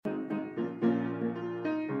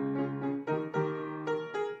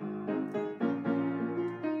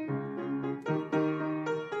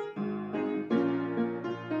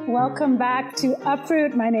Welcome back to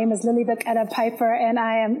Uproot. My name is Lily Baketta Piper, and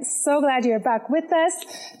I am so glad you're back with us,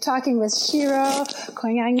 talking with Shiro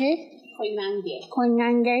Koinange.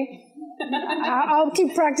 I'll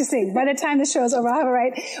keep practicing. By the time the show is over, I'll have it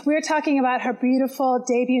right. We're talking about her beautiful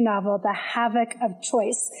debut novel, The Havoc of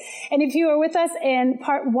Choice. And if you were with us in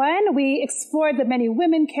part one, we explored the many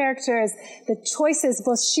women characters, the choices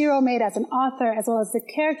both Shiro made as an author, as well as the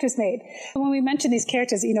characters made. When we mention these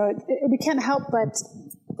characters, we can't help but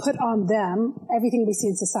put on them everything we see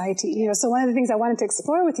in society. So one of the things I wanted to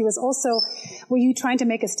explore with you is also, were you trying to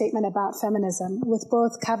make a statement about feminism with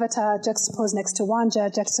both Kavata juxtaposed next to Wanja,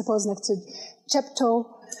 juxtaposed next to Chepto,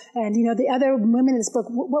 and the other women in this book?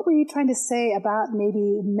 What were you trying to say about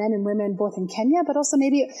maybe men and women both in Kenya, but also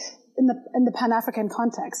maybe in the Pan-African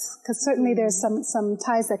context? Because certainly there's some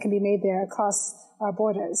ties that can be made there across our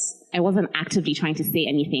borders. I wasn't actively trying to say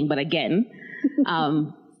anything, but again,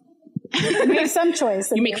 you make some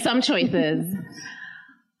choices. You make some choices.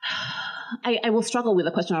 I will struggle with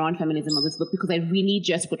the question around feminism of this book because I really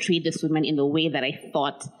just portrayed these women in the way that I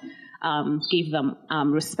thought gave them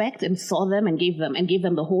respect and saw them and gave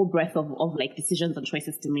them the whole breadth of like decisions and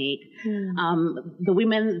choices to make. The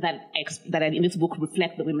women that are in this book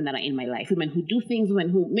reflect the women that are in my life. Women who do things, women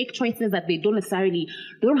who make choices that they don't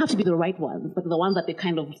have to be the right ones, but the ones that they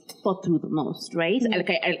kind of thought through the most, right?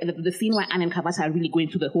 The scene where Anne and Kavata are really going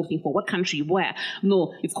through the whole thing for what country, where?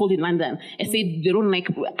 No, it's cold in London. I say they don't like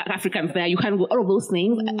Africans there. You can't go. All of those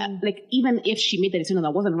things. Even if she made the decision that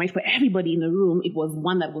wasn't right for everybody in the room, it was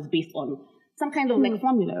one that was based on some kind of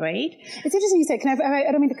formula, right? It's interesting you said, I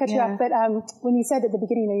don't mean to cut you off, but when you said at the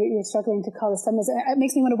beginning you're struggling to call this feminism, it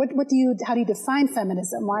makes me wonder, how do you define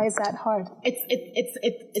feminism? Why is that hard?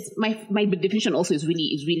 It's my definition also is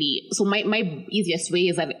really, so my easiest way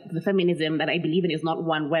is that the feminism that I believe in is not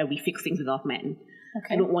one where we fix things without men.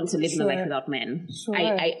 Okay. I don't want to live in a life without men. Sure.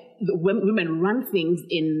 Women run things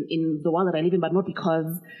in the world that I live in, but not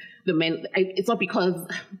because the men, it's not because,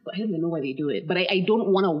 I don't even know why they do it, but I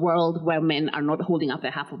don't want a world where men are not holding up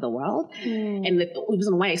their half of the world. And the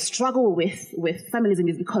reason why I struggle with feminism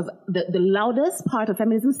is because the loudest part of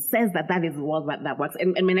feminism says that is the world that works.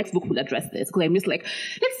 And my next book will address this, because I'm just like,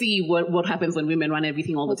 let's see what happens when women run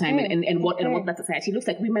everything all the time and what that society looks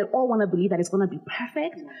like. We might all want to believe that it's going to be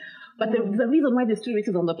perfect. But the reason why there's two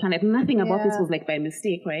races on the planet, nothing about this was like by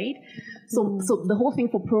mistake, right? So the whole thing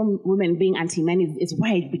for pro-women being anti-men is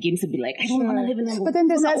why it begins to be like, I don't want to live in a... But then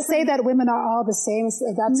does that say that women are all the same?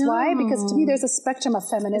 That's why? Because to me, there's a spectrum of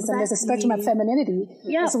feminism. Exactly. There's a spectrum of femininity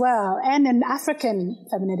as well. And an African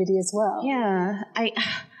femininity as well. Yeah,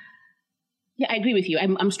 I agree with you.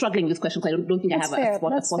 I'm struggling with this question because I don't think I have a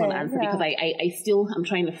spot on answer because I'm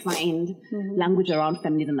trying to find language around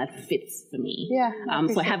feminism that fits for me. Yeah.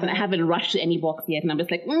 So I haven't rushed to any box yet, and I'm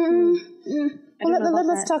just like,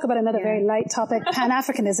 let's talk about another very light topic,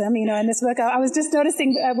 Pan-Africanism. In this book, I was just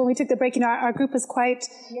noticing when we took the break, our group is quite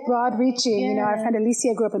broad-reaching. Our friend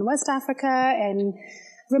Alicia grew up in West Africa, and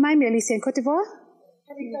remind me, Alicia, in Cote d'Ivoire?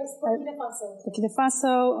 I think that was Burkina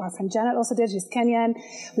Faso. Our friend Janet also did. She's Kenyan.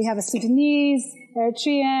 We have a Sudanese,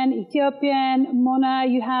 Eritrean, Ethiopian. Mona,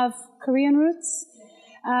 you have Korean roots.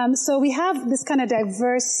 So we have this kind of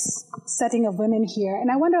diverse setting of women here.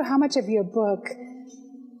 And I wonder how much of your book,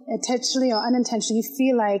 intentionally or unintentionally, you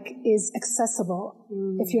feel like is accessible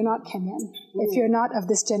if you're not Kenyan, if you're not of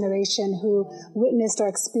this generation who witnessed or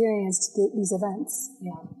experienced these events.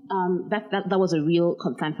 That was a real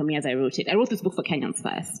concern for me as I wrote it. I wrote this book for Kenyans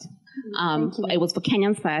first. It was for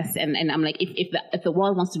Kenyans first, and I'm like, if the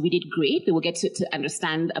world wants to read it, great. They will get to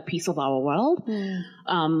understand a piece of our world.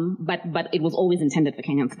 But it was always intended for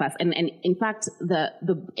Kenyans first. And in fact, the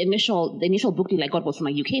initial book deal I got was from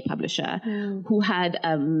a UK publisher who had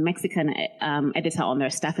a Mexican editor on their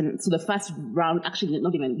staff. And so the first round, actually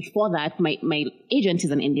not even before that, my agent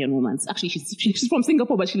is an Indian woman. Actually, she's from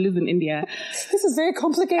Singapore, but she lives in India. This is very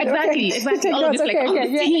complicated. Exactly. All of this,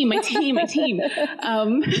 my team.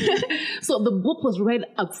 So the book was read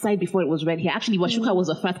outside before it was read here. Actually, Washuka was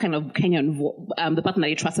the first kind of Kenyan, the person that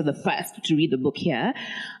I trusted the first to read the book here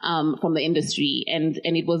from the industry. And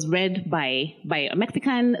it was read by a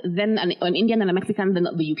Mexican, then an Indian and a Mexican, then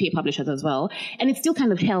the UK publishers as well. And it still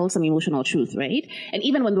kind of held some emotional truth, right? And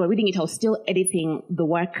even when they were reading it, I was still editing the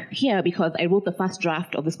work here because I wrote the first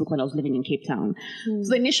draft of this book when I was living in Cape Town. So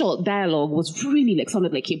the initial dialogue was really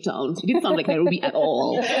sounded like Cape Town. It didn't sound like Nairobi at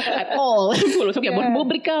all. People were talking about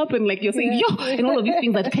breakup and you're saying yo and all of these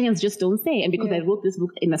things that Kenyans just don't say. And because I wrote this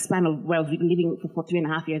book in a span of where I was living for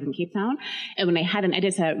 3.5 years in Cape Town, and when I had an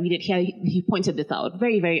editor read it here, he pointed this out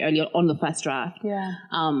very, very early on the first draft.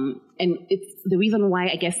 and it's the reason why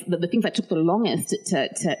I guess the things that took the longest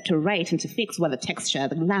to write and to fix were the texture,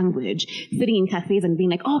 the language, sitting in cafes and being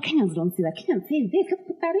like, oh, Kenyans don't see that. Kenyans say this, let's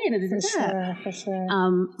put that in. For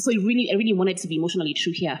sure. So I really wanted to be emotionally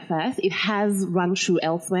true here first. It has run true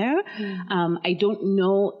elsewhere. I don't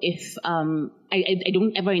know if I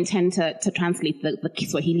don't ever intend to translate the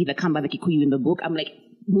Kiswahili, the Kamba, the Kikuyu in the book. I'm like,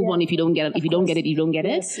 move on if you don't get it. If you don't get it, you don't get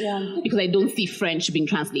it. Because I don't see French being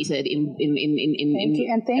translated in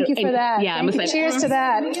and thank you for that. Yeah, like, cheers to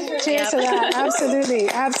that. Cheers to that. Absolutely.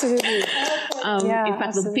 In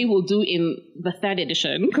fact, the thing we'll do in the 3rd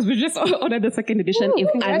edition, because we just ordered the 2nd edition.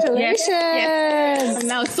 Congratulations! Yes, I'm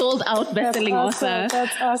now sold out best-selling author.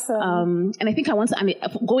 That's awesome. And I think I want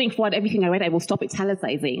to, going forward, everything I write, I will stop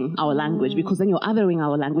italicizing our language, because then you're othering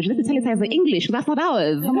our language. Let's italicize the English, because that's not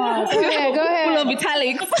ours. Come on, go ahead. Full of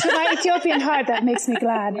italics. To my Ethiopian heart, that makes me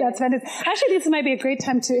glad. That's fantastic. Actually, this might be a great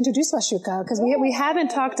time to introduce Washuka, because we haven't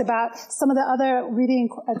talked about some of the other really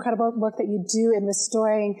incredible work that you do in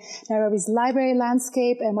restoring Nairobi's library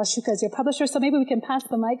landscape, and Washuka is your publisher, so maybe we can pass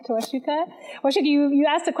the mic to Washuka. Washuka, you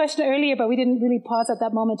asked a question earlier, but we didn't really pause at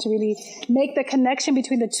that moment to really make the connection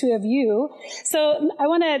between the two of you. So I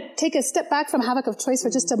want to take a step back from Havoc of Choice for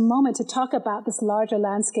just a moment to talk about this larger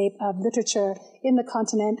landscape of literature in the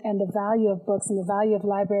continent and the value of books and the value of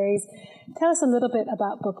libraries. Tell us a little bit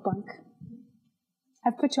about Book Bunk.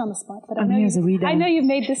 I've put you on the spot, but I know you've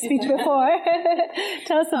made this speech before.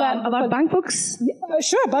 Tell us about Bank Books. Yeah,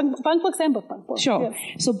 sure, Bank Books and Book Bunk. Sure.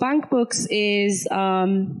 Yes. So Bank Books is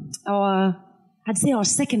our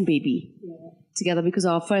 2nd baby together, because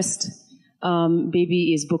our first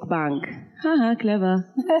baby is Book Bank. Haha,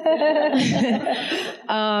 clever.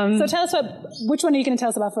 So tell us which one are you going to tell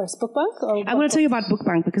us about first, Book Bank? Or I'm going to tell you about Book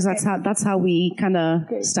Bank, because that's how we kind of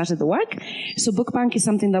started the work. So Book Bank is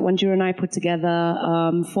something that Wanjiru and I put together,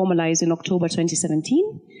 formalized in October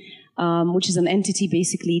 2017, which is an entity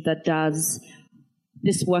basically that does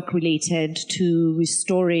this work related to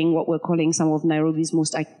restoring what we're calling some of Nairobi's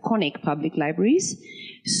most iconic public libraries.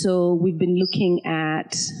 So we've been looking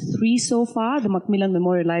at 3 so far. The Macmillan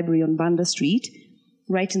Memorial Library on Banda Street,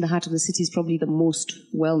 right in the heart of the city, is probably the most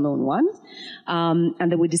well-known one.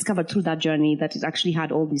 And then we discovered through that journey that it actually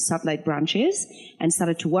had all these satellite branches, and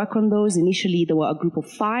started to work on those. Initially, there were a group of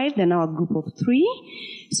 5, then now a group of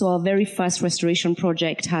 3. So our very first restoration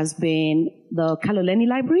project has been the Kaloleni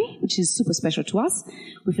Library, which is super special to us.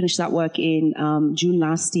 We finished that work in June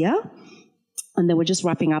last year. And then we're just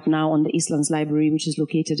wrapping up now on the Eastlands Library, which is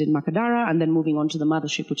located in Makadara, and then moving on to the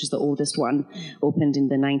Mothership, which is the oldest one, opened in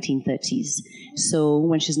the 1930s. So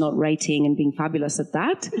when she's not writing and being fabulous at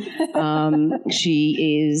that,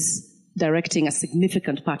 she is directing a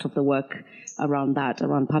significant part of the work around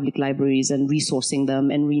public libraries and resourcing them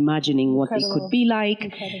and reimagining what they could be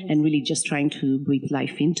like, and really just trying to breathe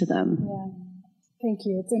life into them. Yeah. Thank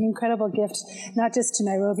you. It's an incredible gift, not just to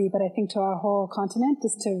Nairobi, but I think to our whole continent,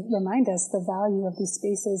 just to remind us the value of these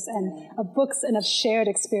spaces and of books and of shared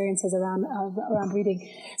experiences around reading.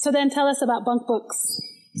 So then tell us about Bunk Books.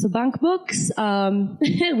 So Bank Books,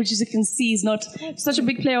 which as you can see is not such a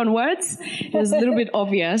big play on words. It was a little bit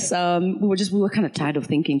obvious. We were kind of tired of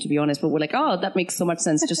thinking, to be honest, but we're like, oh, that makes so much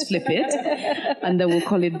sense, just flip it. And then we'll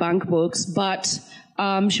call it Bank Books. But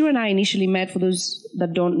Shura and I initially met, for those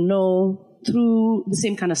that don't know, through the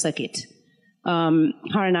same kind of circuit.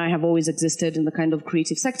 Her and I have always existed in the kind of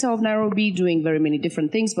creative sector of Nairobi, doing very many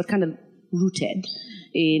different things, but kind of rooted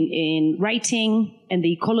in writing and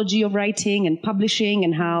the ecology of writing and publishing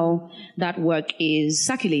and how that work is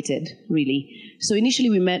circulated, really. So initially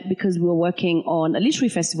we met because we were working on a literary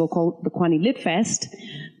festival called the Kwani Lit Fest,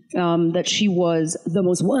 that she was the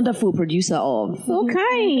most wonderful producer of. So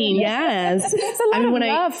kind. Yes. It's a lot of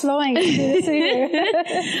love flowing through here.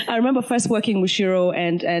 I remember first working with Shiro,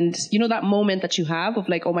 and you know that moment that you have of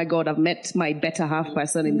like, oh my God, I've met my better half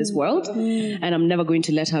person in this world, and I'm never going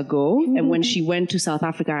to let her go. And when she went to South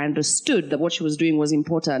Africa, I understood that what she was doing was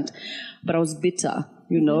important, but I was bitter,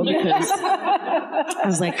 you know, because I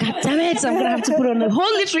was like, God damn it, I'm going to have to put on a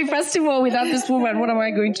whole literary festival without this woman. What am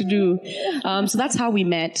I going to do? So that's how we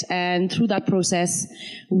met. And through that process,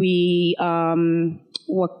 we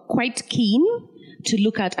were quite keen to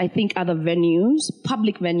look at, I think, other venues,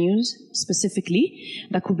 public venues specifically,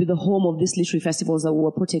 that could be the home of these literary festivals that we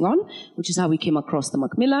were putting on, which is how we came across the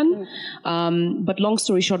Macmillan. But long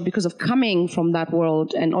story short, because of coming from that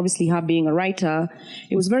world and obviously her being a writer,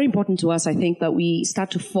 it was very important to us, I think, that we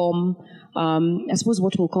start to form I suppose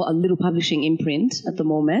what we'll call a little publishing imprint at the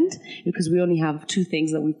moment, because we only have 2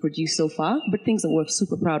 things that we've produced so far, but things that we're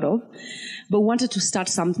super proud of. But wanted to start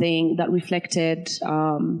something that reflected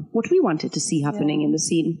what we wanted to see happen happening in the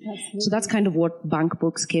scene. So that's kind of what Bank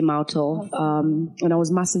Books came out of. And I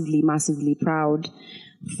was massively, massively proud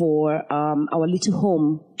for our little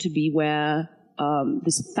home to be where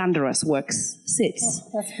this Thunderous Works sits.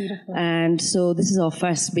 That's beautiful. And so this is our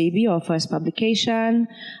first baby, our first publication.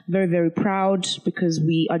 Very, very proud because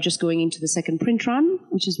we are just going into the second print run,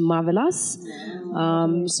 which is marvelous.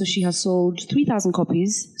 So she has sold 3,000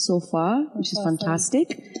 copies so far, which is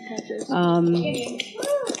fantastic.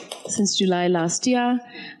 Since July last year.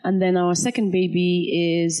 And then our second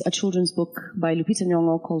baby is a children's book by Lupita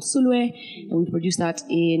Nyong'o called Sulwe, and we produced that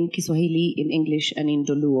in Kiswahili, in English, and in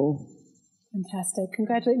Doluo. Fantastic.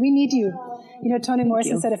 Congratulations. We need you. You know, Toni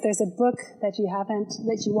Morrison said if there's a book that you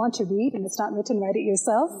want to read and it's not written, write it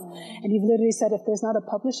yourself. And you've literally said if there's not a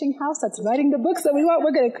publishing house that's writing the books that we want,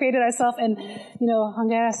 we're going to create it ourselves. And, you know,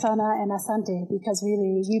 hongera sana and asante, because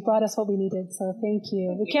really you brought us what we needed. So thank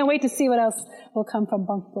you. We can't wait to see what else will come from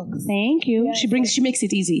Bank Books. Thank you. She makes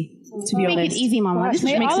it easy, to be honest. Make it easy, Mama. Gosh,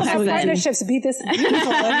 may all of our partnerships be this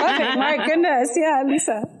beautiful. I love it. My goodness. Yeah,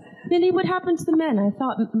 Lisa. Billy, what happened to the men? I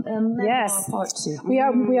thought men yes. were part too. We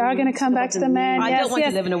are going to come back to the men. I don't want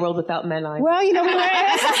to live in a world without men. Well, you know, I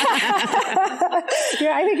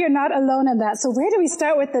think you're not alone in that. So where do we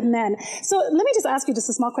start with the men? So let me just ask you just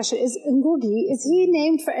a small question. Is Ngugi, is he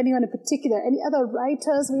named for anyone in particular? Any other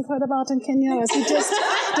writers we've heard about in Kenya? Or is he just,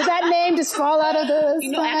 did that name just fall out of the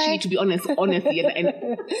You know, actually, to be honestly,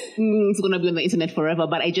 it's going to be on the internet forever,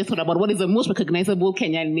 but I just thought about what is the most recognizable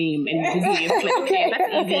Kenyan name. And Ngugi is like, okay,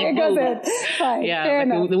 that's easy. Fine. Yeah,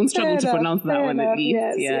 like they won't struggle to pronounce that one at least.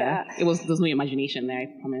 Yes, yeah. There's no imagination there, I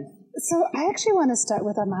promise. So I actually want to start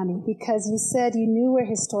with Amani because you said you knew where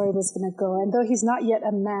his story was going to go, and though he's not yet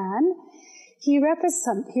a man, he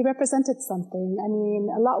represented something. I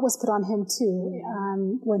mean, a lot was put on him too.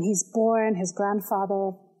 When he's born, his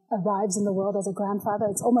grandfather arrives in the world as a grandfather.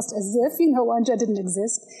 It's almost as if, you know, Wanja didn't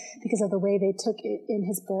exist because of the way they took it in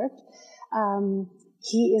his birth.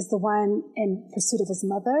 He is the one in pursuit of his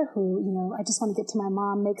mother who, you know, I just want to get to my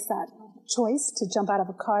mom, makes that choice to jump out of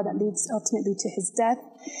a car that leads ultimately to his death.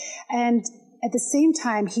 And at the same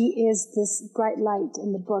time, he is this bright light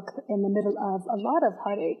in the book in the middle of a lot of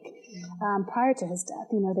heartache prior to his death.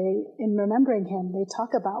 You know, in remembering him, they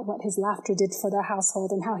talk about what his laughter did for their household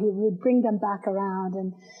and how he would bring them back around.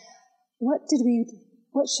 And what should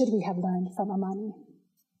we have learned from Amani?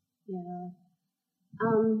 Yeah.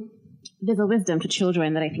 There's a wisdom to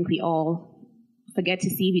children that I think we all forget to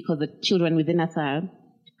see because the children within us are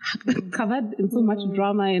covered in so much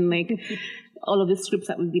drama and like all of the scripts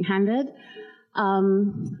that we've been handed.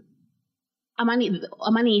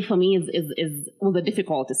 Amani for me was a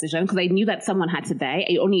difficult decision because I knew that someone had to die.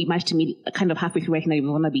 I only managed to meet kind of halfway through writing that it was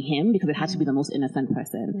going to be him because it had to be the most innocent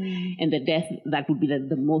person. And the death that would be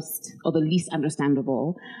the most or the least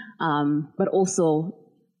understandable. But also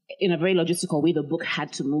in a very logistical way, the book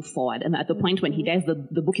had to move forward. And at the point when he dies,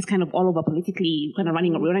 the book is kind of all over politically, kind of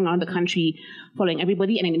running around the country, following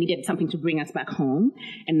everybody, and I needed something to bring us back home.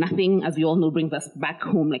 And nothing, as we all know, brings us back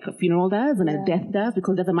home like a funeral does and a death does,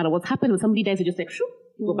 because it doesn't matter what's happened. When somebody dies, you just like, shoo,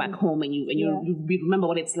 you go back home and you remember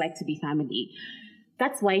what it's like to be family.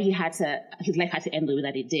 That's why his life had to end the way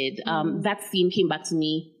that it did. That scene came back to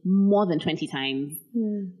me more than 20 times.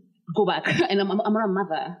 Go back. And I'm not a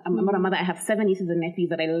mother. I'm not a mother. I have 7 nieces and nephews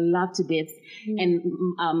that I love to bits. And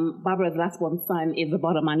Barbara's last born son is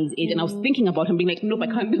about Amani's age. And I was thinking about him being like, nope, I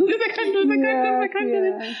can't do this. I can't do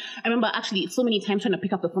this. I remember actually so many times trying to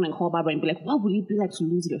pick up the phone and call Barbara and be like, what would it be like to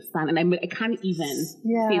lose your son? And I can't even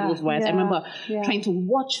say those words. I remember trying to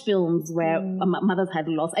watch films where mothers had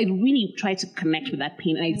lost. I really tried to connect with that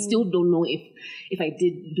pain. And I still don't know if I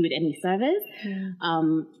did do it any service.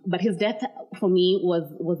 But his death for me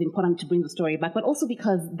was important to bring the story back, but also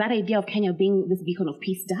because that idea of Kenya being this beacon of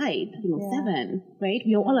peace died. 7, right?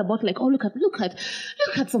 We are all about like, oh, look at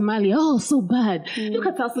Somalia, oh, so bad. Look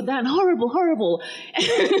at South Sudan, horrible.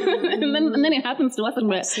 and then it happens to us, and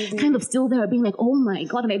we're kind of still there, being like, oh my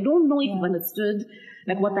God. And I don't know if you've understood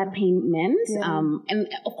like what that pain meant. And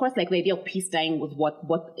of course, like the idea of peace dying was what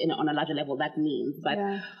on a larger level that means,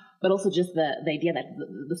 but also just the idea that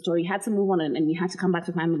the story had to move on and we had to come back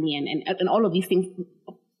to family and all of these things.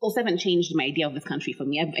 07 changed my idea of this country for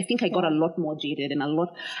me. I think I got a lot more jaded and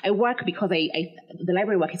I work because the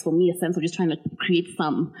library work is for me a sense of just trying to create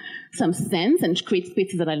some sense and create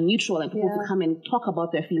spaces that are neutral and people to come and talk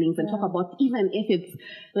about their feelings and talk about, even if it's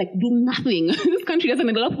like do nothing. This country doesn't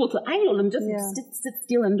allow people to idle and just sit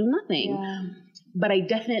still and do nothing. But I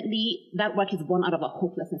definitely, that work is born out of a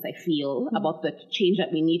hopelessness I feel about the change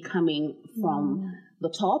that we need coming from the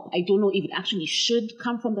top. I don't know if it actually should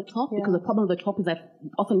come from the top, because the problem with the top is that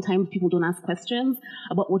oftentimes people don't ask questions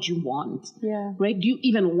about what you want. Yeah. Right? Do you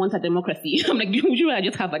even want a democracy? I'm like, would you rather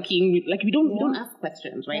just have a king? Like, we don't ask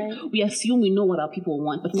questions, right? We assume we know what our people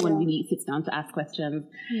want, but no one really sits down to ask questions.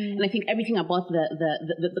 And I think everything about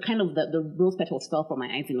the kind of the rose petals fell from my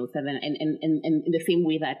eyes in 07, and in the same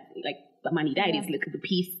way that, like, the money died, is like the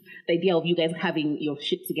peace, the idea of you guys having your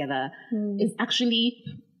shit together is actually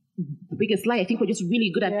the biggest lie. I think we're just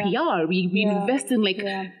really good at PR. We invest in, like,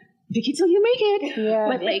 fake it till you make it.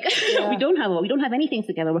 But, like, we don't have anything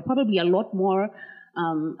together. We're probably a lot more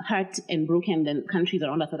hurt and broken than countries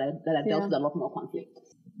around us that have dealt with a lot more conflict.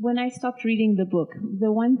 When I stopped reading the book,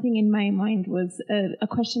 the one thing in my mind was a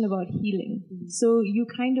question about healing. So you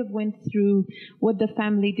kind of went through what the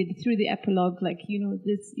family did through the epilogue, like,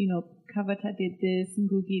 Kavata did this,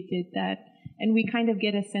 Ngugi did that, and we kind of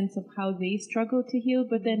get a sense of how they struggle to heal.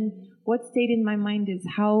 But then what stayed in my mind is,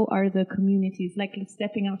 how are the communities, like,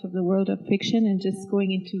 stepping out of the world of fiction and just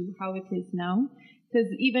going into how it is now?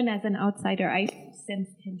 Because even as an outsider, I sense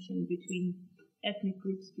tension between ethnic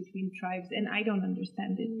groups, between tribes, and I don't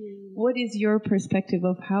understand it. What is your perspective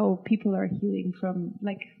of how people are healing from,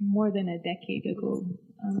 like, more than a decade ago?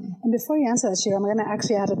 And before you answer that, Shiro, I'm going to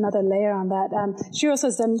actually add another layer on that. Shiro also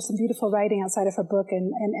has done some beautiful writing outside of her book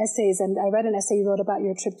and essays, and I read an essay you wrote about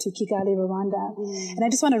your trip to Kigali, Rwanda. And I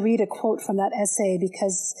just want to read a quote from that essay,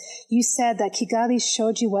 because you said that Kigali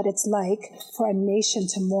showed you what it's like for a nation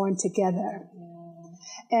to mourn together.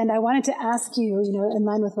 And I wanted to ask you, in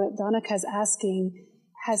line with what Donica is asking,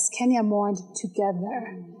 has Kenya mourned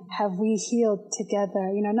together? Have we healed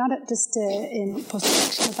together? Not just in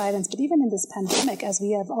post-election violence, but even in this pandemic, as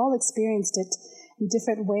we have all experienced it in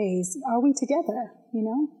different ways. Are we together,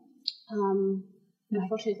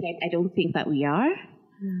 Unfortunately, I don't think that we are.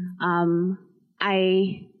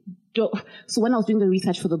 So when I was doing the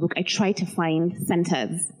research for the book, I tried to find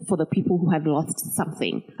centers for the people who had lost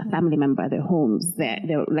something, a family member, their homes, their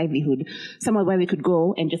livelihood, somewhere where we could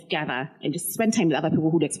go and just gather and just spend time with other people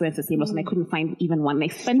who'd experienced the same loss, and I couldn't find even one.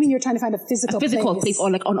 I mean, you're trying to find a physical place, or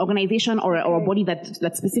like an organization or a body that's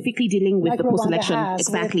specifically dealing with like the post-election,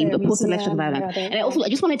 the post-election violence. And I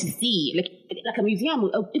just wanted to see, like a museum,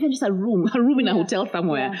 or even just a room in a hotel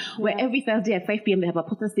somewhere, where every Thursday at 5 p.m. they have a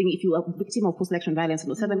poster saying, if you are a victim of post-election violence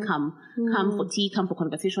in 07, come for tea, come for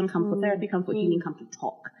conversation, come for therapy, come for healing, come to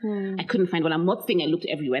talk. I couldn't find one. I'm not saying I looked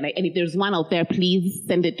everywhere. And if there's one out there, please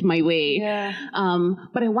send it my way.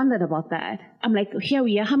 But I wondered about that. I'm like, here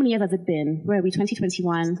we are. How many years has it been? Where are we?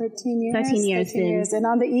 2021? 13 years. 13 years. 13 years. And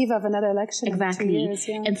on the eve of another election. Exactly. 2 years,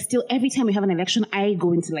 And still, every time we have an election, I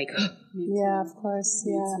go into like... Yeah, of course.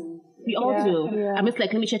 Yeah. We all do. Yeah. I'm just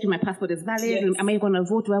like, let me check if my passport is valid. Yes. Am I going to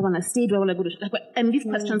vote? Do I want to stay? Do I want to go to... And these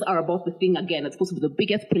questions are about the thing, again, it's supposed to be the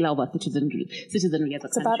biggest pillar of our citizenry as a country.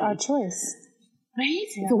 It's about our choice. Right?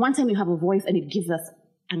 Yeah. So one time you have a voice and it gives us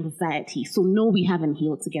anxiety. So no, we haven't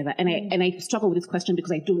healed together. And I struggle with this question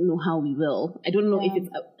because I don't know how we will. I don't know if it's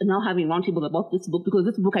now having roundtable about this book, because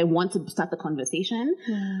this book, I want to start the conversation.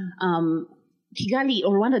 Kigali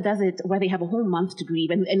or Rwanda does it where they have a whole month to grieve,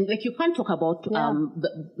 and like you can't talk about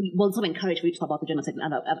it's not encouraged for you to talk about the genocide in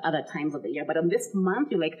other times of the year, but on this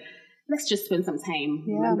month you're like, let's just spend some time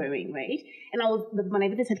remembering, right? And when I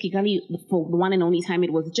visited Kigali for the one and only time,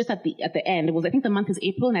 it was just at the end. It was, I think the month is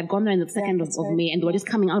April, and I'd gone there on the 2nd of May, and they were just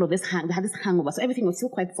coming out of this they had this hangover, so everything was still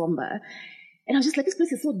quite somber. And I was just like, this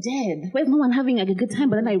place is so dead. Where's no one having like a good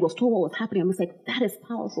time? But then I was told what was happening. I was like, that is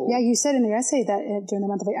powerful. Yeah, you said in your essay that during the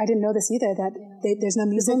month of April, I didn't know this either, that there's no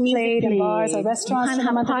music played in bars or restaurants in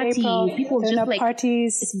the month of April. People there are no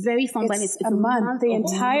parties. It's very somber. It's a month, the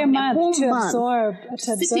entire month to absorb.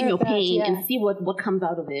 Sit in your pain and see what comes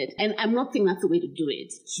out of it. And I'm not saying that's the way to do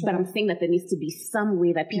it, but I'm saying that there needs to be some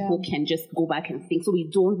way that people can just go back and think, so we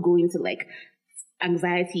don't go into like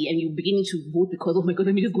anxiety and you're beginning to vote because, oh my God,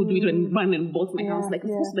 let me just go do it and run and vote my house. Like,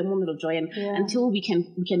 it's supposed to be a moment of joy. And until we can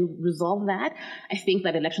resolve that, I think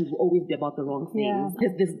that elections will always be about the wrong things.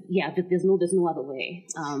 There's no other way.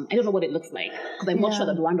 I don't know what it looks like, because I'm not sure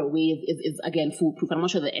that the Rwanda way is again foolproof. I'm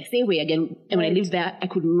not sure the SA way, again, and when I lived there, I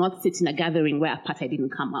could not sit in a gathering where apartheid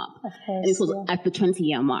didn't come up. And this was at the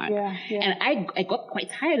 20-year mark. And I got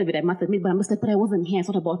quite tired of it, I must admit, but I'm just like, but I wasn't here. It's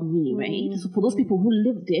not about me, right? So for those people who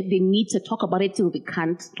lived it, they need to talk about it till they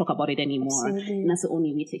can't talk about it anymore. And that's the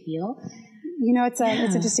only way to heal. You know, it's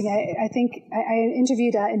interesting. I think I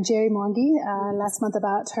interviewed Njeri Mwangi last month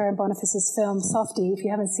about her and Boniface's film Softy. If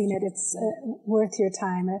you haven't seen it, it's worth your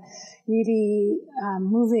time. A really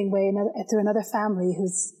moving way through another family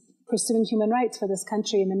who's pursuing human rights for this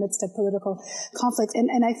country in the midst of political conflict.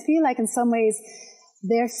 And I feel like in some ways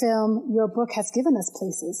their film, your book has given us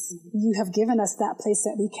places. You have given us that place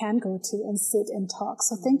that we can go to and sit and talk.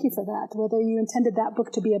 So thank you for that. Whether you intended that book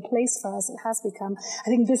to be a place for us, it has become. I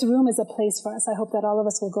think this room is a place for us. I hope that all of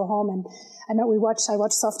us will go home. And I know I watched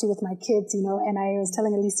Softy with my kids, and I was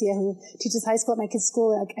telling Alicia, who teaches high school at my kids'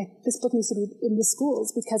 school, this book needs to be in the schools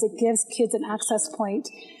because it gives kids an access point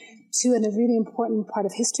to a really important part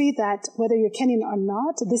of history that whether you're Kenyan or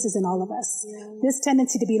not, this is in all of us. Yeah. This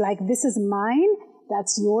tendency to be like, this is mine,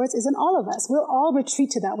 that's yours, is in all of us. We'll all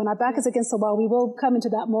retreat to that. When our back is against the wall, we will come into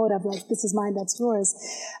that mode of like, this is mine, that's yours.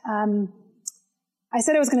 I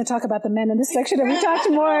said I was going to talk about the men in this section, and we talked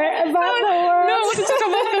more about the world. No, I want to talk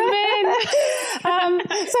about the men.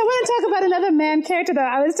 So I want to talk about another man character that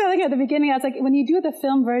I was telling her at the beginning. I was like, when you do the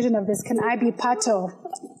film version of this, can I be Pato?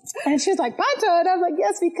 And she was like, Pato? And I was like,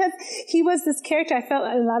 yes, because he was this character. I felt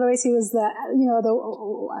in a lot of ways he was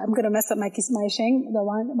I'm going to mess up my sheng, the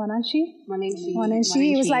Wananchi.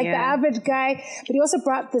 He was like the average guy, but he also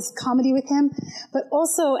brought this comedy with him. But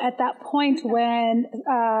also at that point when,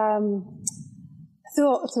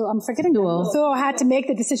 I'm forgetting. Thuo had to make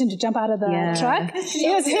the decision to jump out of the truck. It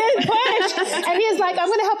was his push. And he was like, I'm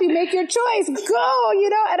going to help you make your choice. Go,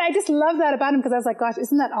 And I just love that about him because I was like, gosh,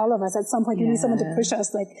 isn't that all of us? At some point, you need someone to push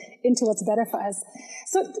us like into what's better for us.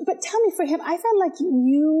 So, but tell me, for him, I felt like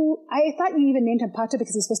I thought you even named him Pato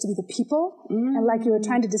because he's supposed to be the people. And like you were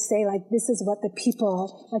trying to just say, like, this is what the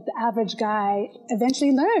people, like the average guy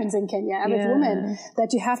eventually learns in Kenya, average woman,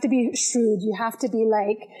 that you have to be shrewd. You have to be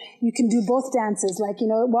like, you can do both dances. Like,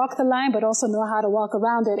 walk the line, but also know how to walk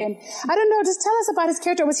around it. And I don't know, just tell us about his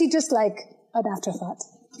character. Was he just like an afterthought?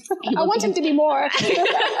 I want him to be more.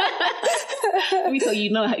 So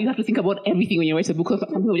you have to think about everything when you write a book. Some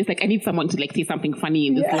people are just like, I need someone to like say something funny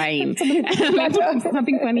in this line.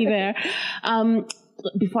 Something funny there.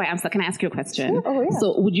 Before I answer, can I ask you a question? Sure. Oh, yeah.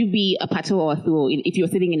 So would you be a Pato or a Thuo if you were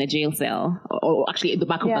sitting in a jail cell or actually at the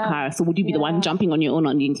back of the car? So would you be the one jumping on your own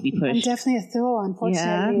or needing to be pushed? I'm definitely a Thuo, unfortunately.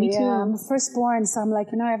 Yeah, me too. I'm firstborn, so I'm like,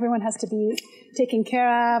 everyone has to be taken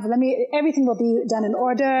care of. Everything will be done in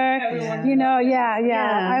order.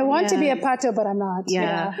 I want to be a Pato, but I'm not.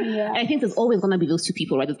 Yeah. I think there's always going to be those two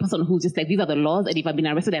people, right? The person who's just like, these are the laws, and if I've been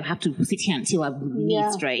arrested, I have to sit here until I've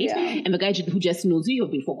been straight. Yeah. And the guy who just knows you have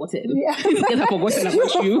been forgotten. Yeah. These guys have forgotten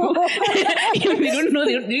about you. They don't know,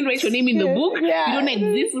 they didn't write your name in the book. Yeah. You don't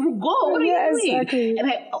exist. Go. What are you doing? Exactly. And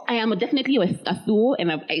I am definitely a Thuo, and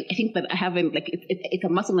I think that I haven't, like, it's a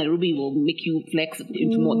muscle Nairobi will make you flex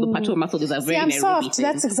into more. The Pato muscle is a very I'm soft.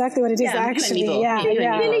 That's exactly what it is, actually.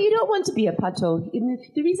 Really, you don't want to be a Pato.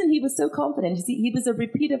 The reason he was so confident is he was a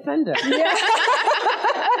repeat offender. Yeah.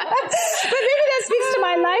 But maybe that speaks to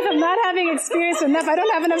my life of not having experienced enough. I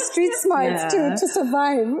don't have enough street smarts to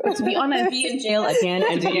survive. But to be honest, be in jail again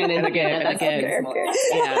and again and again and again. Okay.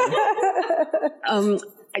 Yeah.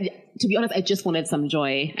 To be honest, I just wanted some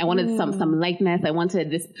joy. I wanted some lightness. I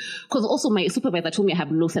wanted this, because also my supervisor told me I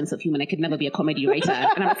have no sense of humor. I could never be a comedy writer.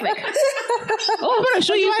 And I was like, I'm going to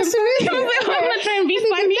show you. I'm going to try and be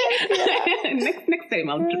funny. next time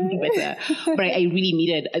I'll do better. But I really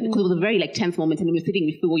needed, because it was a very tense moment, and when you're sitting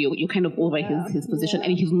with Thuo, you're kind of over his position,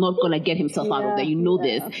 and he's not going to get himself out of there. You know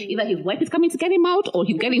this. Either his wife is coming to get him out, or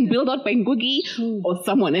he's getting bailed out by Ngugi, or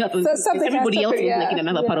someone else. Everybody else is in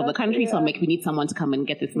another part of the country, so I'm like, we need someone to come and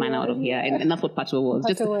get this man out of here. And that's what Pato was.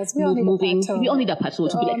 Just moving. We all need a Pato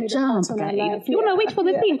to be like, jump, guys. You want to wait for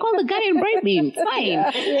the thing? Call the guy and bribe him.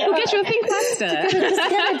 Fine. You'll get your thing faster.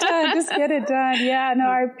 Just get it done. Yeah,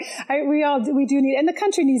 no, we do need, and the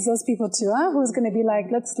country needs those people too, Who's going to be like,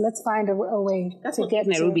 let's find a way to get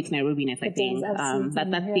Nairobi. It's Nairobi-ness, I think.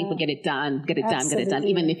 That thing for get it done,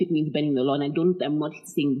 even if it means bending the law. And I'm not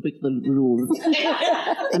saying break the rules.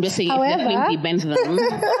 I'm just saying if they're plenty, bend them.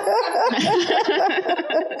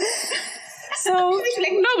 So she's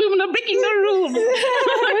like, no, we're not breaking the rules.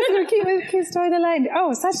 keep starting the line.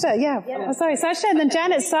 Oh, Sasha, Oh, sorry, Sasha, and then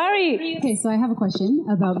Janet. Sorry. Okay, so I have a question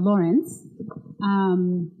about Lawrence,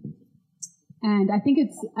 and I think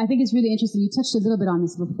it's really interesting. You touched a little bit on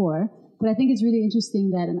this before, but I think it's really interesting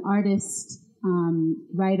that an artist,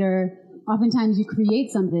 writer, oftentimes you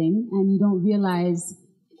create something and you don't realize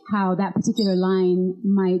how that particular line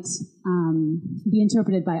might be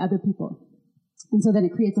interpreted by other people. And so then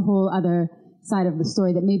it creates a whole other side of the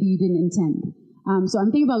story that maybe you didn't intend. So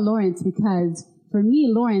I'm thinking about Lawrence because for me,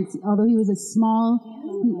 Lawrence, although he was he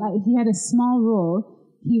had a small role,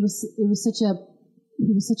 he was such a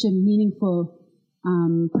meaningful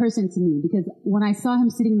person to me, because when I saw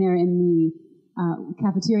him sitting there in the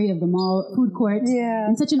cafeteria of the mall food court,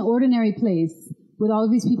 in such an ordinary place with all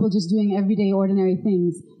of these people just doing everyday ordinary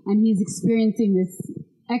things, and he's experiencing this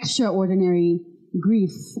extraordinary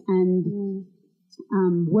grief and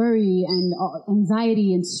worry and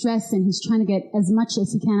anxiety and stress, and he's trying to get as much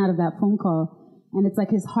as he can out of that phone call. And it's like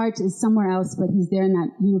his heart is somewhere else, but he's there in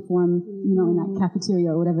that uniform, in that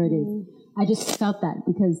cafeteria or whatever it is. I just felt that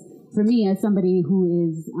because for me, as somebody who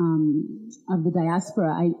is of the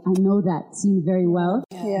diaspora, I know that scene very well.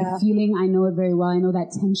 The feeling, I know it very well. I know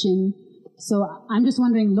that tension. So I'm just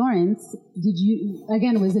wondering, Lawrence,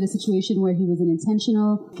 was it a situation where he was an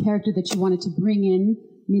intentional character that you wanted to bring in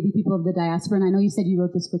maybe people of the diaspora? And I know you said you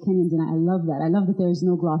wrote this for Kenyans, and I love that. I love that there is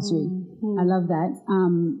no glossary. I love that.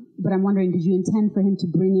 But I'm wondering, did you intend for him to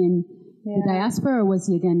bring in the diaspora, or was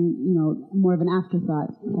he, again, more of an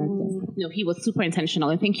afterthought character? No, he was super intentional,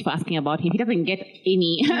 and thank you for asking about him. He doesn't get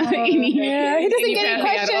any, he doesn't get any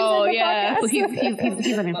questions at all. So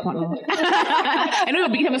he's an important. I know you'll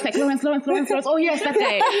be like Lawrence. Oh yes, that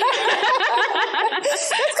guy.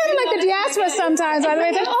 That's kind of like the diaspora sometimes. By the way,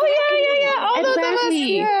 it's like, all those of us.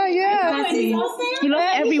 Exactly. He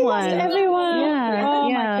lost everyone.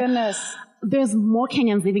 My goodness. There's more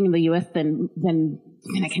Kenyans living in the U.S. than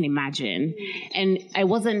I can imagine. And I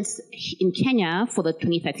wasn't in Kenya for the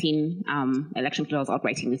 2013 election because I was out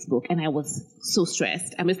writing this book, and I was so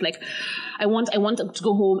stressed. I'm just like, I want to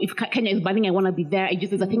go home. If Kenya is burning, I want to be there.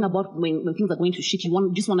 There's a thing about when things are going to shit,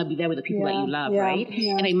 you just want to be there with the people that you love, right?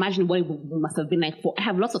 Yeah. And I imagine what it must have been like I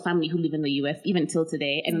have lots of family who live in the U.S. even till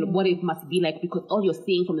today, and what it must be like, because all you're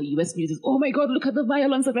seeing from the U.S. news is, oh my God, look at the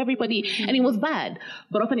violence of everybody. And it was bad.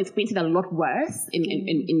 But often it's painted a lot worse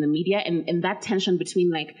in the media, and that tension between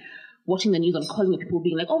like watching the news and calling the people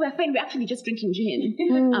being like, oh, we're fine, we're actually just drinking gin.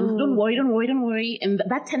 Don't worry. And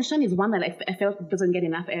that tension is one that I felt doesn't get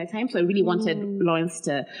enough airtime. So I really wanted Lawrence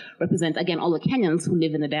to represent, again, all the Kenyans who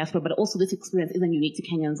live in the diaspora, but also this experience isn't unique to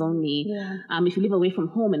Kenyans only. If you live away from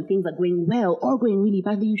home and things are going well or going really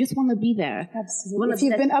badly, you just want to be there. Absolutely. If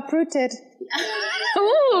you've been uprooted.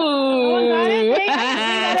 Ooh.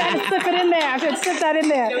 I slip it in there. I should slip that in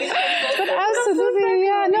there. But absolutely,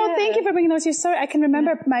 No, thank you for bringing those. I can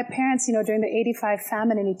remember my parents, during the 85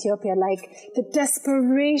 famine in Ethiopia, like the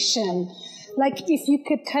desperation. Like if you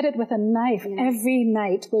could cut it with a knife every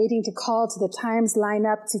night, waiting to call to the Times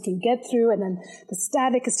lineup so you can get through, and then the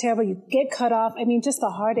static is terrible, you get cut off. I mean, just the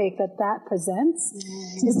heartache that presents.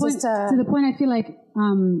 To the point I feel like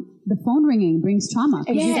the phone ringing brings trauma.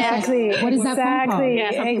 Exactly. What is that phone call?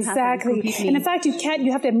 Exactly. And in fact,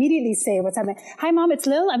 you have to immediately say what's happening. Hi, Mom, it's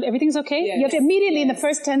Lil. Everything's okay? Yes. You have to immediately in the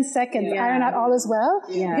first 10 seconds iron out all is well.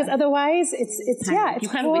 Because otherwise it's you can't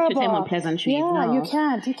horrible. waste your time on pleasantries. You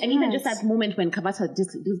can't. And even just that moment when Kabata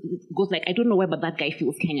just goes like, I don't know why, but that guy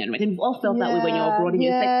feels Kenyan, right? And we've all felt that way when you're abroad. And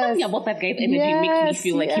you're like, something about that guy's energy makes me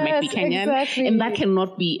feel like he might be Kenyan. Exactly. And that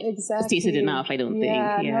cannot be stated enough, I don't think.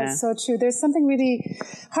 No, it's so true. There's something really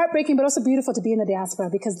heartbreaking, but also beautiful to be in the diaspora,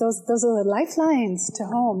 because those are the lifelines to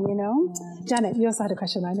home, Janet, you also had a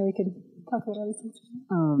question. I know we can talk about all these things.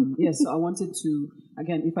 Yes, so I wanted to,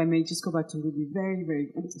 again, if I may just go back to Ruby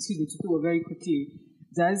to Tua very quickly.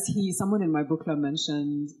 Someone in my book club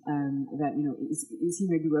mentioned that, is he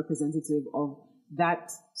maybe representative of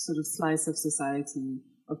that sort of slice of society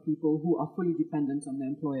of people who are fully dependent on their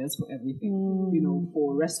employers for everything,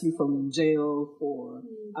 for rescue from jail, for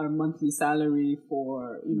our monthly salary,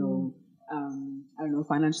 for, I don't know,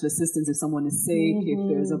 financial assistance if someone is sick, if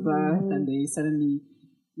there's a birth and they suddenly,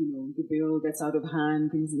 the bill gets out of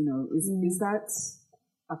hand, things, is that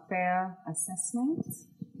a fair assessment?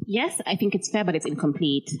 Yes, I think it's fair, but it's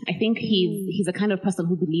incomplete. I think he's the kind of person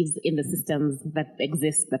who believes in the systems that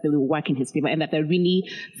exist, that they will work in his favor, and that they're really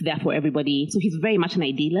there for everybody. So he's very much an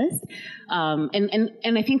idealist,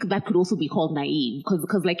 and I think that could also be called naive,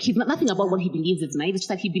 because like he's nothing about what he believes is naive. It's just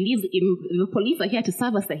that he believes in the police are here to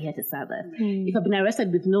serve us. They're here to serve us. If I've been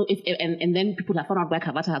arrested with and then people have found out where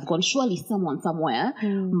Kavata has gone, surely someone somewhere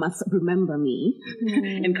must remember me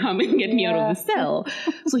and come and get me out of the cell.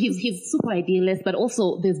 So he's super idealist, but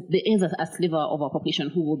also there is a sliver of our population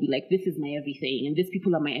who will be like, this is my everything, and these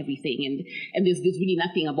people are my everything, and there's really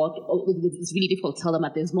nothing about. It's really difficult to tell them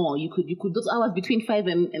that there's more. You could those hours between 5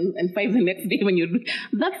 and 5 the next day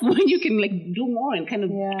that's when you can like do more and kind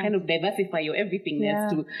of diversify your everything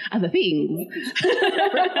to other things.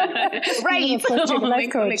 Right. Life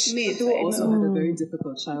coach. Tua also had a very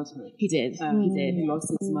difficult childhood. He did. He lost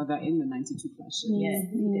his mother in the 92 clashes. Yes,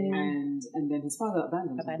 he did. And then his father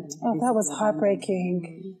abandoned him. Oh, that was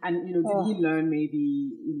heartbreaking. And, did he learn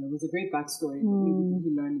maybe, it was a great backstory, but maybe did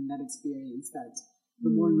he learn in that experience that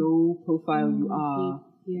the more low profile you are,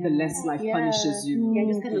 the less life punishes you. Yeah,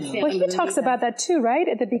 just kind of well, he talks about that too, right?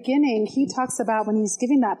 At the beginning, he talks about when he's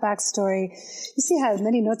giving that backstory. You see how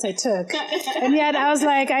many notes I took. And yet I was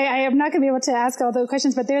like, I am not going to be able to ask all the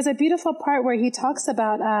questions, but there's a beautiful part where he talks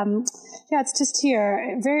about, it's just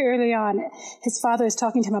here, very early on, his father is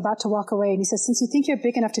talking to him about to walk away, and he says, since you think you're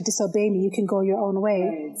big enough to disobey me, you can go your own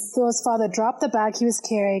way. Right. So his father dropped the bag he was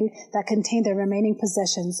carrying that contained their remaining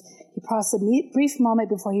possessions. He paused a brief moment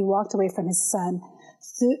before he walked away from his son.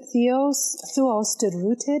 Thuo stood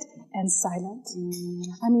rooted and silent.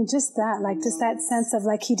 I mean, just that sense of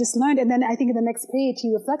like he just learned. And then I think in the next page he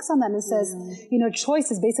reflects on that and says, choice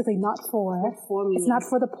is basically not for it's not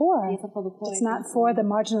for the poor. It's not for the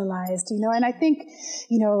marginalized, And I think,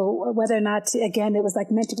 whether or not, again, it was like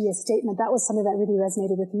meant to be a statement, that was something that really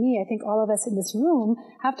resonated with me. I think all of us in this room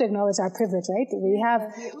have to acknowledge our privilege, right?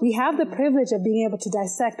 We have the privilege of being able to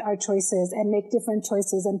dissect our choices and make different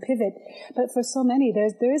choices and pivot. But for so many, there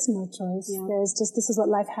is no choice. Yeah. There's just, this is what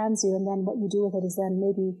life hands you, and then what you do with it is then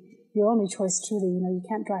maybe your only choice, truly. You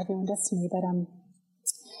can't drive your own destiny. But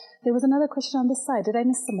there was another question on this side. Did I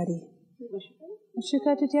miss somebody?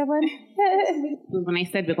 Shuka, did you have one? When I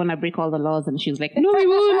said we're going to break all the laws, and she was like, no, we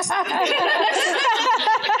won't. You missed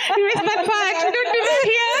that part. We don't do that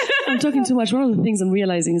here. I'm talking too much. One of the things I'm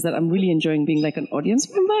realizing is that I'm really enjoying being like an audience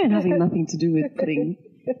member and having nothing to do with putting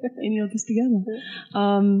any of this together.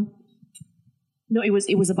 No, it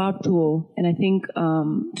was about Thuo, and I think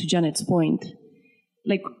to Janet's point,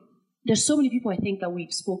 like there's so many people I think that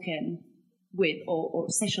we've spoken with or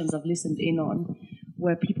sessions I've listened in on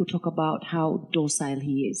where people talk about how docile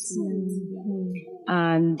he is,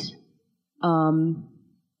 and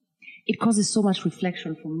it causes so much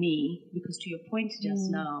reflection for me because to your point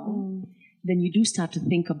just now. Then you do start to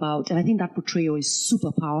think about, and I think that portrayal is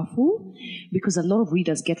super powerful because a lot of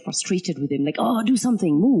readers get frustrated with him, like, oh, do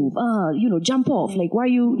something, move, jump off, like, why are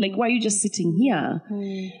you just sitting here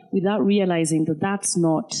without realizing that that's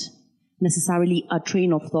not necessarily a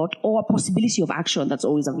train of thought or a possibility of action that's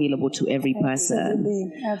always available to every person.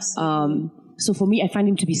 Absolutely. So for me, I find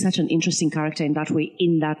him to be such an interesting character in that way,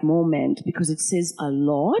 in that moment, because it says a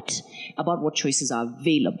lot about what choices are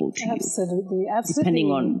available to you. Absolutely.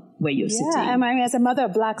 Depending on where you're sitting. Yeah, and I mean, as a mother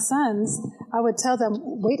of black sons, I would tell them,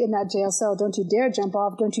 wait in that jail cell. Don't you dare jump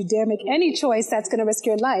off. Don't you dare make any choice that's going to risk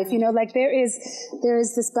your life. There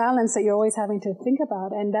is this balance that you're always having to think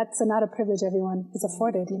about, and that's not a privilege everyone is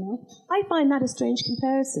afforded, I find that a strange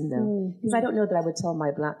comparison, though, because I don't know that I would tell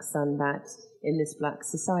my black son that in this black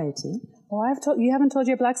society. Oh, you haven't told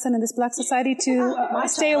your black son in this black society to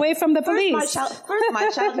stay away from the police. First, my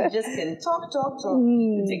child just can talk,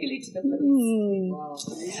 particularly to the police. Wow.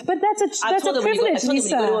 But that's a privilege,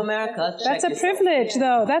 Lisa. Go to America, that's a privilege,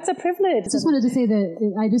 though. That's a privilege. I just wanted to say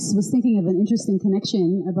that I just was thinking of an interesting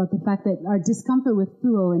connection about the fact that our discomfort with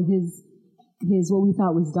Thuo and his what we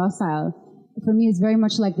thought was docile, for me, is very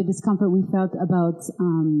much like the discomfort we felt about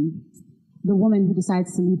the woman who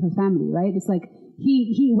decides to leave her family, right? It's like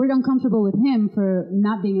we're uncomfortable with him for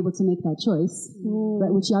not being able to make that choice,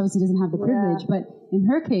 but which she obviously doesn't have the privilege. But in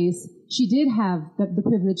her case, she did have the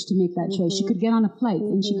privilege to make that choice. She could get on a flight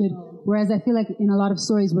and she could, whereas I feel like in a lot of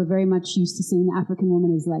stories, we're very much used to seeing the African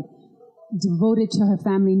woman is like devoted to her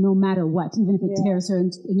family no matter what, even if it tears her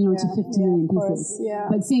into 50 million pieces.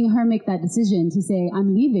 But seeing her make that decision to say,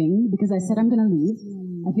 I'm leaving because I said I'm going to leave,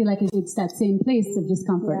 I feel like it's that same place of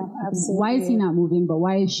discomfort. Why is he not moving, but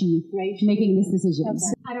why is she making this decision?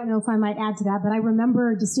 I don't know if I might add to that, but I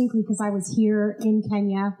remember distinctly because I was here in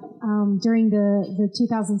Kenya during the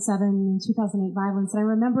 2007-2008 violence, and I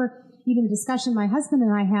remember even the discussion my husband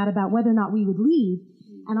and I had about whether or not we would leave,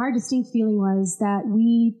 and our distinct feeling was that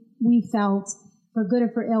we felt, for good or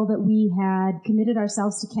for ill, that we had committed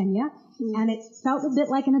ourselves to Kenya, and it felt a bit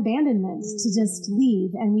like an abandonment to just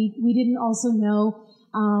leave, and we didn't also know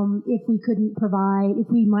if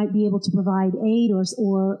we might be able to provide aid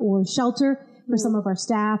or shelter for some of our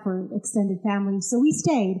staff or extended families. So we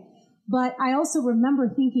stayed. But I also remember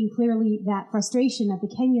thinking clearly that frustration at the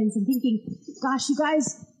Kenyans and thinking, gosh, you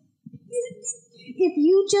guys, if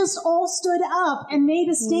you just all stood up and made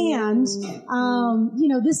a stand,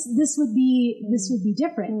 this would be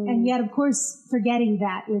different. And yet, of course, forgetting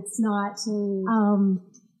that it's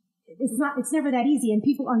never that easy, and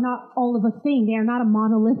people are not all of a thing. They are not a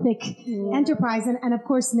monolithic enterprise. And of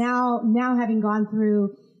course, now having gone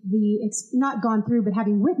through but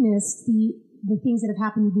having witnessed the things that have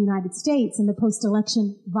happened in the United States and the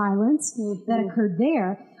post-election violence that occurred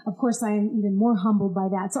there, of course, I am even more humbled by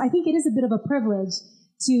that. So I think it is a bit of a privilege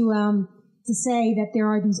to say that there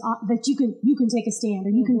are these that you can take a stand, or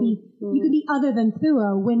you can be other than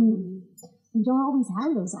Thuo when we don't always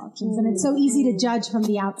have those options, and it's so easy to judge from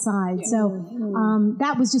the outside. So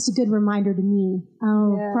that was just a good reminder to me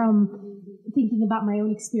from thinking about my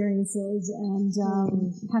own experiences and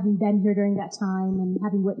having been here during that time and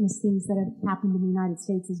having witnessed things that have happened in the United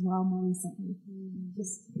States as well more recently.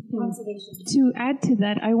 Just conservation. To add to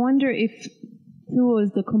that, I wonder if Thuo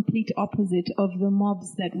is the complete opposite of the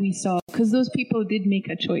mobs that we saw, because those people did make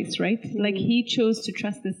a choice, right? Like he chose to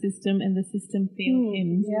trust the system and the system failed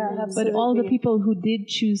him. Yeah, but all the people who did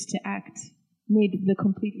choose to act made the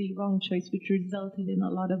completely wrong choice, which resulted in a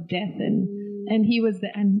lot of death, and he was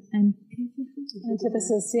the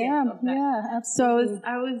antithesis. Absolutely. So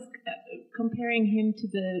I was comparing him to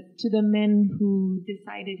the men who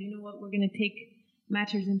decided, you know what, we're going to take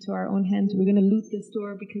matters into our own hands. We're going to loot the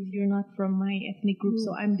store because you're not from my ethnic group,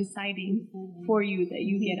 so I'm deciding for you that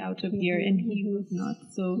you get out of here, and he was not.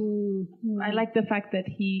 So I like the fact that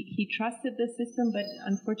he trusted the system, but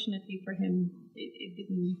unfortunately for him,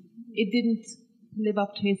 it didn't live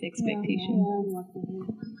up to his expectations.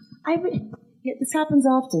 This happens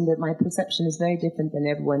often, that my perception is very different than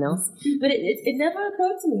everyone else, but it never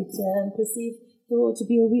occurred to me to perceive Thuo to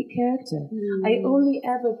be a weak character. I only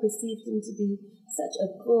ever perceived him to be such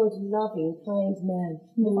a good, loving, kind man.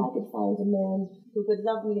 If I could find a man who could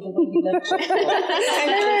love me the way he loved you.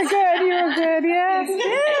 You were good, yes.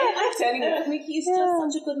 I'm telling you, I mean, he's just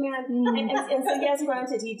such a good man. And so, yes,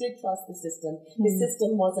 granted, he did trust the system. The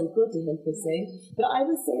system wasn't good to him, per se. But I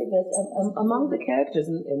would say that among the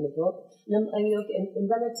characters in the book, in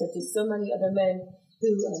relative to so many other men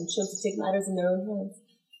who chose to take matters in their own hands,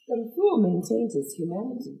 Thuo maintained his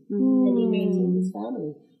humanity, and he maintained his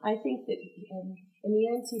family. I think that in the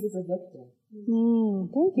end, he was a victim.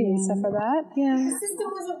 Thank you, Lisa, for that. The system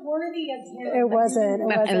wasn't worthy of him. It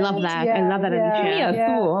wasn't. I love that. I love that.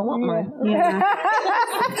 Thuo, I want mine.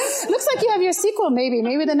 Looks like you have your sequel, maybe.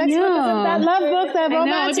 Maybe the next book is that love book, that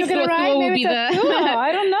romance you're going to write. Maybe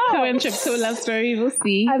I don't know. Thuo and Chepto love story. We'll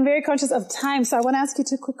see. I'm very conscious of time, so I want to ask you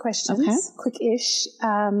two quick questions. Quick-ish.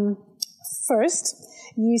 First,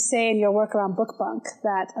 you say in your work around Book Bunk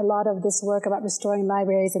that a lot of this work about restoring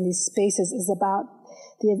libraries and these spaces is about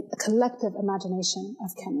the collective imagination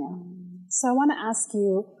of Kenya. So I want to ask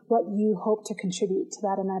you what you hope to contribute to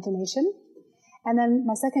that imagination. And then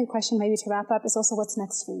my second question, maybe to wrap up, is also what's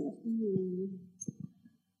next for you?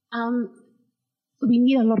 We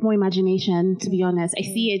need a lot more imagination, to be honest. I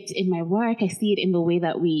see it in my work. I see it in the way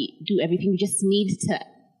that we do everything. We just need to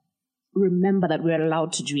remember that we're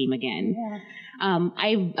allowed to dream again. I'm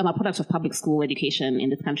a product of public school education in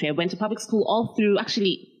this country. I went to public school all through,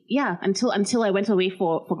 until I went away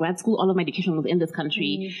for grad school. All of my education was in this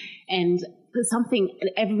country. And for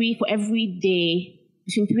every day,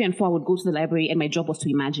 between 3 and 4, I would go to the library, and my job was to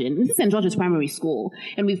imagine. This is St. George's Primary School,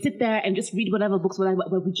 and we'd sit there and just read whatever books, but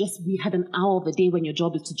we had an hour of the day when your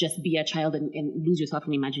job is to just be a child and lose yourself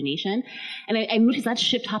in imagination. And I noticed that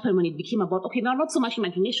shift happened when it became about, okay, now not so much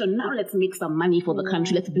imagination, now let's make some money for the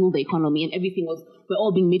country, let's build the economy, and everything we're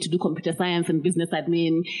all being made to do computer science and business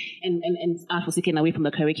admin, and art was taken away from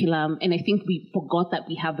the curriculum. And I think we forgot that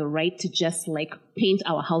we have the right to just paint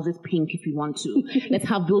our houses pink if we want to. Let's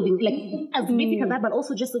have building, as basic as that, but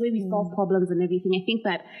also just the way we solve problems and everything. I think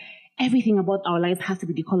that everything about our lives has to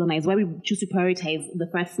be decolonized. Why we choose to prioritize the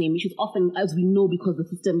first name, which is often, as we know, because the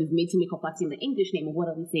system is made to make up in the English name, or what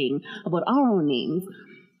are we saying about our own names?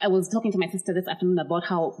 I was talking to my sister this afternoon about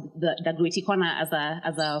how the Dagoretti Corner as a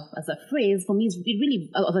phrase, for me, it really,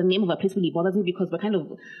 as a name of a place, really bothers me, because we're kind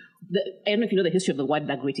of, I don't know if you know the history of the word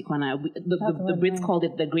Dagoretti Corner. The Brits called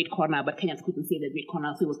it the Great Corner, but Kenyans couldn't say the Great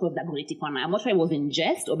Corner, so it was called Dagoretti Corner. I'm not sure it was in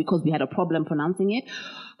jest or because we had a problem pronouncing it,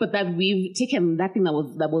 but that we've taken that thing that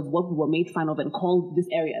was what we were made fun of and called this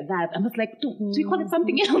area that. I'm just like, do we call it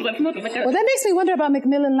something else? Well, that makes me wonder about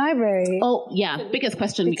Macmillan Library. Oh, yeah. Biggest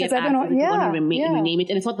question we get asked is if we want to rename it.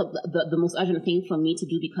 And it's not the most urgent thing for me to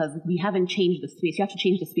do, because we haven't changed the space. You have to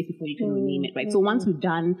change the space before you can rename it, right? So once we've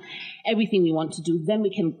done everything we want to do, then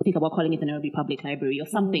we can think about calling it the Nairobi Public Library or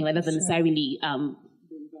something that doesn't necessarily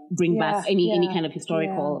bring back any kind of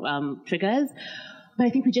historical triggers. But I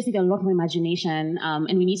think we just need a lot more imagination,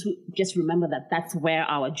 and we need to just remember that that's where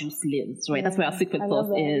our juice lives, right? That's where our secret sauce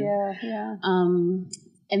is.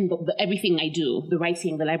 And everything I do, the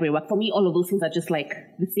writing, the library work, for me, all of those things are just the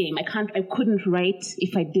same. I couldn't write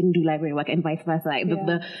if I didn't do library work, and vice versa.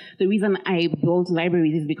 The reason I build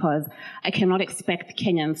libraries is because I cannot expect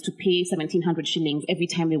Kenyans to pay 1,700 shillings every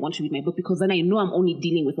time they want to read my book, because then I know I'm only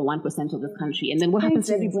dealing with the 1% of this country. And then what happens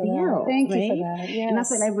to everybody else? Thank you for that. Yes. And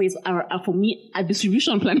that's why libraries are for me, a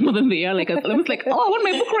distribution plan more than they are. I'm almost like, oh, I want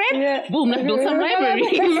my book read. Boom, let's build some libraries.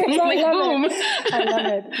 Boom. I love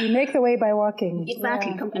it. You make the way by walking.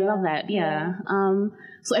 Exactly. I love that. Yeah.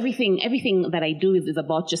 So everything that I do is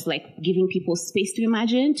about just like giving people space to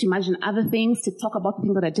imagine other things, to talk about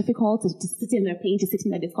things that are difficult, to sit in their pain, to sit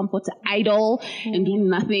in their discomfort, to idle and do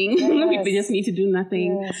nothing. If they just need to do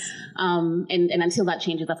nothing. Yes. And until that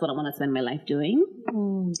changes, that's what I want to spend my life doing.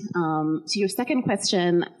 To your second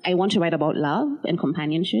question, I want to write about love and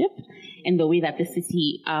companionship and the way that the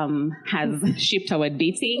city has shaped our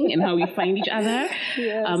dating and how we find each other.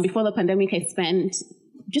 Yes. Before the pandemic, I spent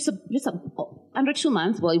just under 2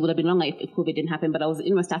 months. Well, it would have been longer if COVID didn't happen, but I was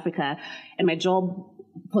in West Africa, and my job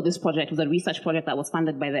for this project was a research project that was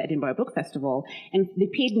funded by the Edinburgh Book Festival, and they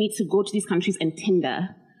paid me to go to these countries and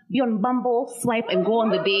Tinder, be on Bumble, swipe, and go on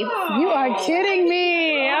the dates. You are kidding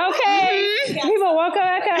me. Okay. People walk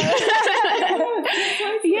back out.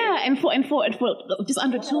 Yeah, and for just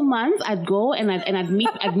under 2 months, I'd go and I'd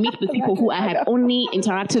meet with people who I had only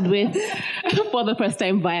interacted with for the first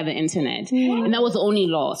time via the internet. And that was the only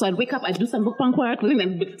law. So I'd wake up, I'd do some book punk work, and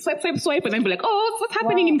then swipe, and I'd be like, oh, what's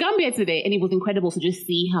happening in Gambia today? And it was incredible to just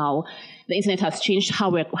see how the internet has changed how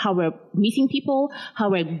we're meeting people, how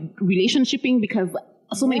we're relationshiping, because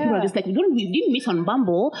so many people are just like, we didn't meet on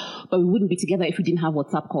Bumble, but we wouldn't be together if we didn't have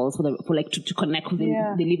WhatsApp calls to connect.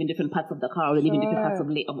 They live in different parts of Dakar, or they live in different parts of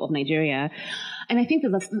Nigeria. And I think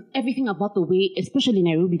that everything about the way, especially in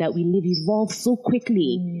Nairobi, that we live evolves so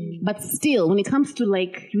quickly. But still, when it comes to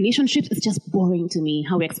like relationships, it's just boring to me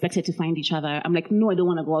how we're expected to find each other. I'm like, no, I don't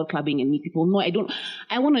want to go out clubbing and meet people. No, I don't.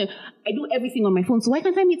 I do everything on my phone. So why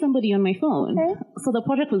can't I meet somebody on my phone? Okay. So the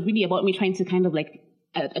project was really about me trying to kind of like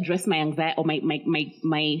address my anxiety or my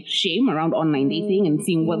shame around online dating and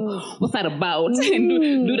seeing what's that about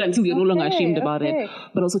and do it until you're no longer ashamed about it,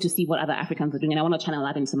 but also to see what other Africans are doing. And I want to channel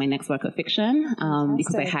that into my next work of fiction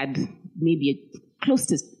because I had maybe close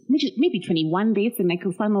to maybe 21 dates in like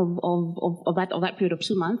a span of that period of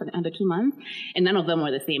 2 months, under 2 months, and none of them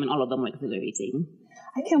were the same, and all of them were exhilarating.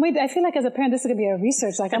 I can't wait. I feel like as a parent, this is going to be a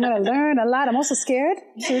research. Like I'm going to learn a lot. I'm also scared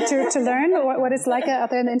to learn what it's like out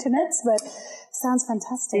there in the internet, but sounds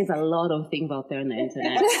fantastic. There's a lot of things out there on the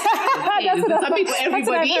internet. There's something for everybody. That's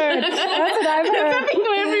what I've heard. There's something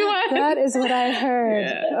for everyone. That is what I heard.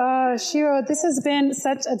 Yeah. Shiro, this has been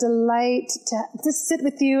such a delight to just sit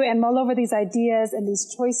with you and mull over these ideas and these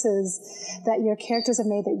choices that your characters have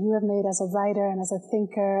made, that you have made as a writer and as a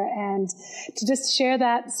thinker, and to just share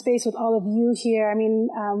that space with all of you here. I mean,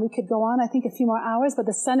 we could go on, I think, a few more hours, but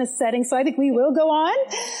the sun is setting, so I think we will go on.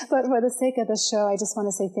 But for the sake of the show, I just want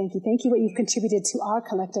to say thank you. Thank you what you've contributed to our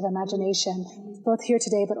collective imagination, both here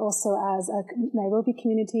today, but also as a Nairobi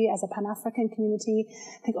community, as a Pan-African community.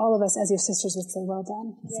 I think all of us, as your sisters, would say well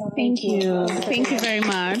done. So thank you. Thank you very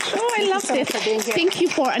much. Oh, I loved it. Thank you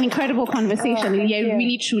for an incredible conversation. I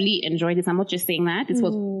really, truly enjoyed this. I'm not just saying that. This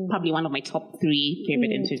was probably one of my top 3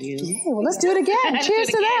 favorite interviews. Okay, well, let's do it again. Cheers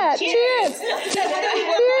to that. Cheers. Cheers.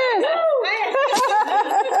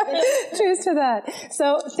 Cheers to that.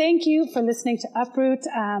 So thank you for listening to Uproot.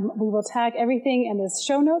 We will tag everything in the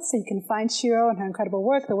show notes so you can find Shiro and her incredible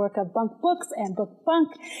work, the work of Bunk Books and Book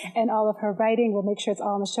Bunk, and all of her writing. We'll make sure it's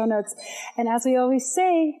all in the show notes. And as we always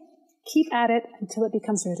say, keep at it until it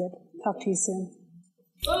becomes rooted. Talk to you soon.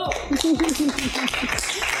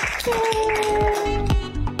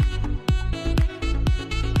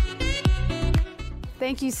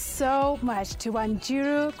 Thank you so much to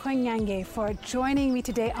Wanjiru Koinange for joining me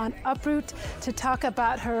today on Uproot to talk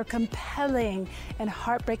about her compelling and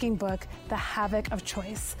heartbreaking book, The Havoc of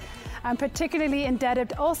Choice. I'm particularly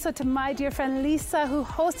indebted also to my dear friend Lisa, who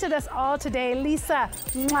hosted us all today. Lisa,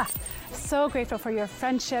 mwah, so grateful for your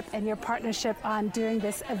friendship and your partnership on doing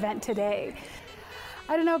this event today.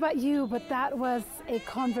 I don't know about you, but that was a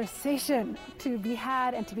conversation to be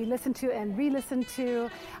had and to be listened to and re-listened to.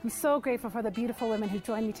 I'm so grateful for the beautiful women who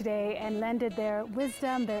joined me today and lended their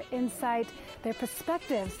wisdom, their insight, their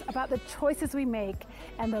perspectives about the choices we make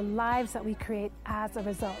and the lives that we create as a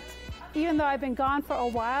result. Even though I've been gone for a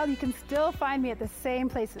while, you can still find me at the same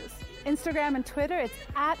places. Instagram and Twitter, it's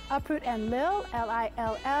at Uproot and Lil,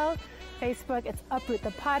 Lill. Facebook, it's Uproot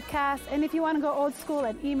the Podcast. And if you want to go old school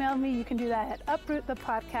and email me, you can do that at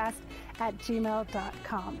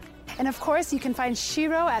uprootthepodcast@gmail.com. And of course, you can find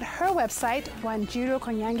Shiro at her website,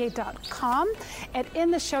 wanjirukoinange.com. And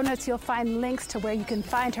in the show notes, you'll find links to where you can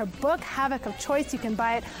find her book, Havoc of Choice. You can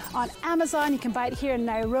buy it on Amazon. You can buy it here in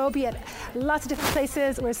Nairobi at lots of different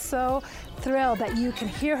places. We're so thrilled that you can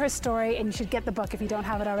hear her story, and you should get the book if you don't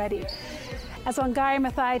have it already. As Wangari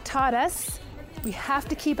Maathai taught us, we have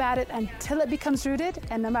to keep at it until it becomes rooted,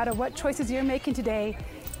 and no matter what choices you're making today,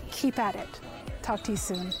 keep at it. Talk to you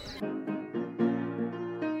soon.